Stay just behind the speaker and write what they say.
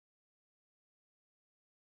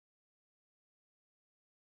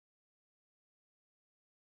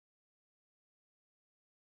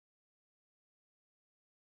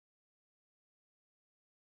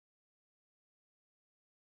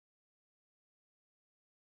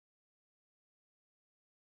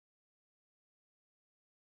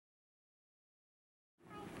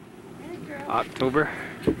October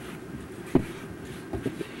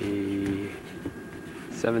the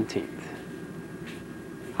 17th.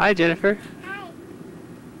 Hi, Jennifer. Hi.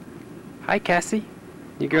 Hi, Cassie.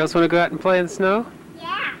 You girls want to go out and play in the snow?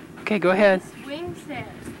 Yeah. Okay, go ahead. Swing set.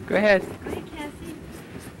 Go ahead. Go ahead, Cassie.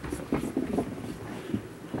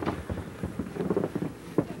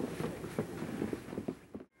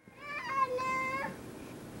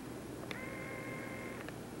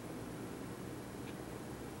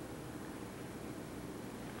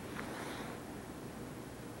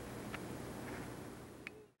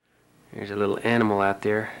 There's a little animal out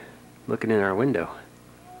there looking in our window.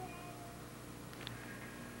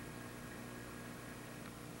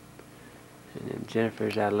 And then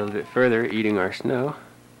Jennifer's out a little bit further eating our snow.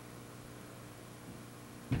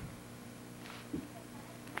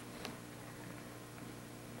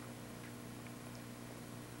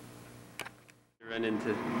 Run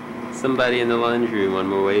into somebody in the lunch room on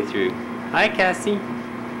my way through. Hi, Cassie.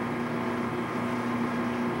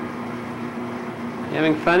 You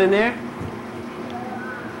having fun in there?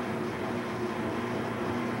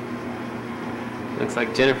 Looks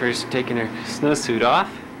like Jennifer's taking her snowsuit off.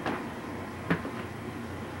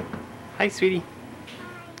 Hi, sweetie.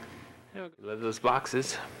 Love those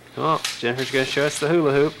boxes. Oh, Jennifer's going to show us the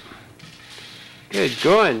hula hoop. Good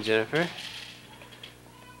going, Jennifer.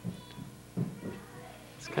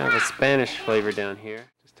 It's kind of a Spanish flavor down here.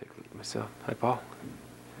 Just take a look at myself. Hi, Paul.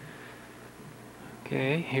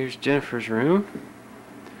 Okay, here's Jennifer's room.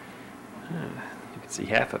 You can see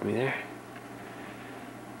half of me there.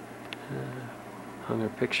 Hung her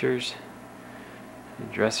pictures,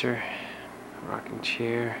 a dresser, a rocking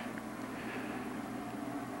chair,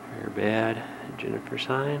 her bed, Jennifer's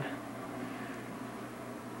sign,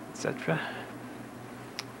 etc.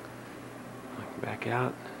 Back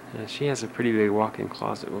out. She has a pretty big walk-in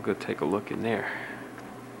closet. We'll go take a look in there.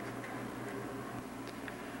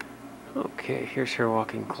 Okay, here's her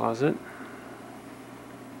walk-in closet.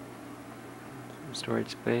 Some storage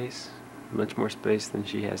space. Much more space than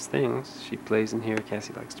she has things. She plays in here.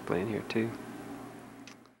 Cassie likes to play in here too.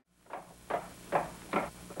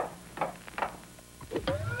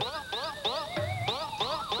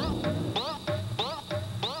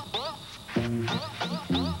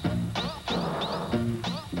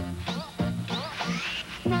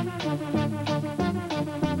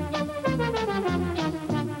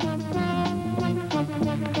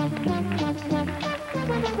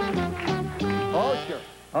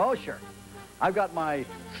 Oh, sure. I've got my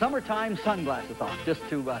summertime sunglasses on, just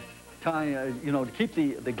to you know, to keep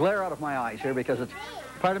the glare out of my eyes here, because it's,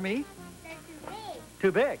 pardon me? They're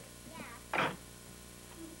Too big? Yeah.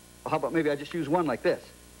 How about maybe I just use one like this?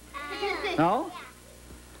 No?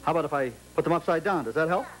 How about if I put them upside down? Does that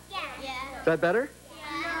help? Yeah. Is that better?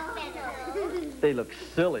 Yeah. They look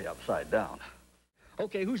silly upside down.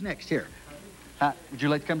 Okay, who's next here? Would you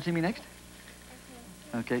like to come see me next?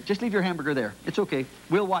 Okay, just leave your hamburger there. It's okay.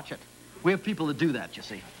 We'll watch it. We have people that do that, you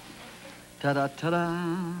see. Ta-da,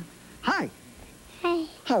 ta-da. Hi. Hi.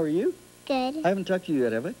 How are you? Good. I haven't talked to you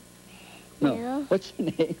yet, have I? No. What's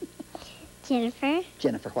your name? Jennifer.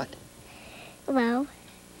 Jennifer what? Hello.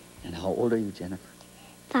 And how old are you, Jennifer?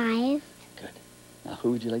 5. Good. Now,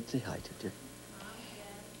 who would you like to say hi to, dear?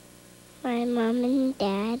 My mom and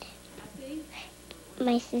dad.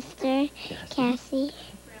 My sister, Cassie.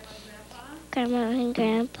 Grandma and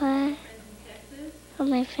Grandpa. All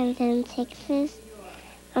my friends in Texas.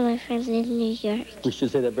 All my friends in New York. We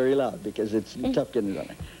should say that very loud because it's tough getting it on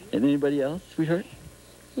there. And anybody else, sweetheart?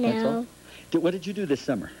 That's all? No. What did you do this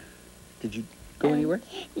summer? Did you go anywhere?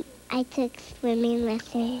 I took swimming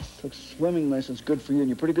lessons. Took swimming lessons. Good for you. And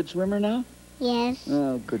you're a pretty good swimmer now? Yes.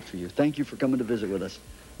 Oh, good for you. Thank you for coming to visit with us.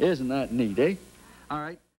 Isn't that neat, eh? All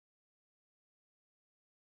right.